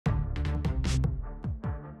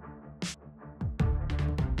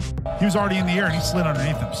he was already in the air and he slid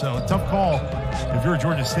underneath him. So a tough call if you're a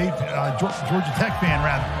Georgia Tech fan,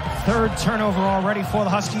 rather. Third turnover already for the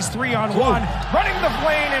Huskies. 3-on-1. Running the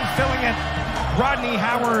lane and filling it. Rodney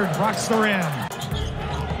Howard rocks the rim.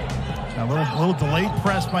 A little delayed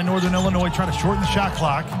press by Northern Illinois, trying to shorten the shot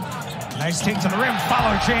clock. Nice take to the rim.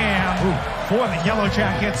 Follow jam for the Yellow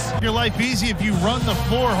Jackets. Your life easy if you run the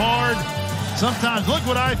floor hard. Sometimes, look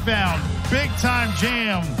what I found. Big time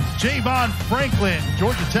jam. Javon Franklin,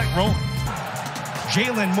 Georgia Tech roll.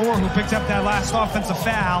 Jalen Moore, who picked up that last offensive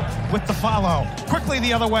foul with the follow. Quickly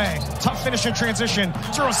the other way. Tough finish in transition.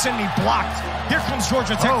 Juro Sidney blocked. Here comes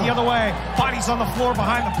Georgia Tech the other way. Bodies on the floor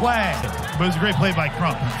behind the play. But it was a great play by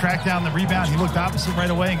Crump. He tracked down the rebound. He looked opposite right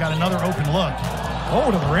away and got another open look. Oh,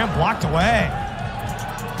 to the rim, blocked away.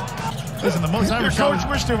 Listen, the most I Your coach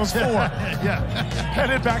wished it was 4. Yeah.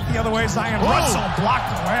 Headed back the other way. Zion Russell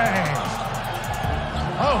blocked away.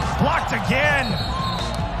 Oh, blocked again.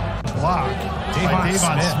 Block. Deivon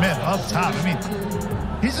Smith up top. I mean,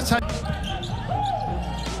 he's a type.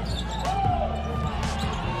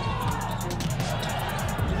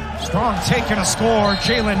 Strong take and a score.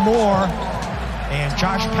 Jalen Moore and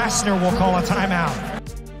Josh Pastner will call a timeout.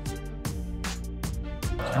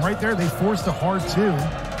 And right there, they forced a hard 2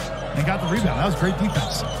 and got the rebound. That was great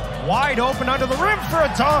defense. Wide open under the rim for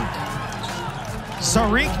a dunk.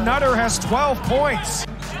 Sariq Nutter has 12 points.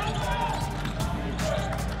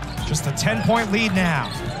 Just a 10-point lead now.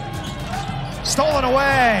 Stolen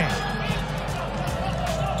away.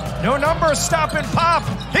 No number, stop and pop.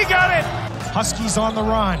 He got it. Huskies on the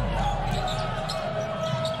run.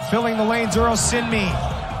 Filling the lane, Juro Sidney.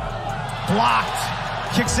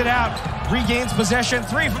 Blocked. Kicks it out. Regains possession.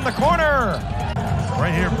 3 from the corner.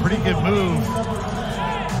 Right here, pretty good move.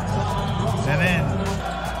 And then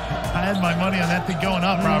I had my money on that thing going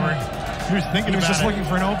up, Robert. He was thinking about it. He was just looking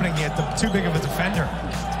for an opening. He had too big of a defender.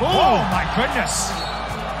 Ooh. Oh, my goodness.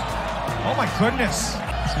 Oh, my goodness.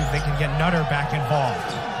 See if they can get Nutter back involved.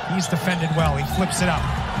 He's defended well. He flips it up.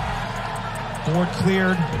 Board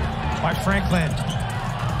cleared by Franklin.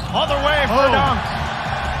 Other way for a dunk.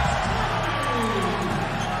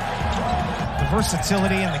 The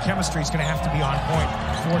versatility and the chemistry is going to have to be on point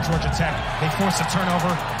for Georgia Tech. They force a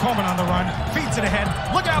turnover. Coleman on the run. Feeds it ahead.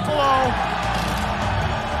 Look out below.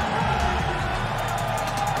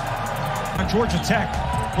 Georgia Tech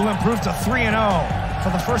will improve to 3-0 for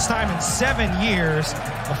the first time in 7 years.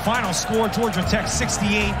 The final score, Georgia Tech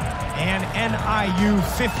 68 and NIU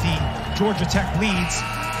 50. Georgia Tech leads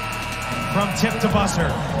from tip to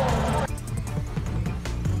buzzer.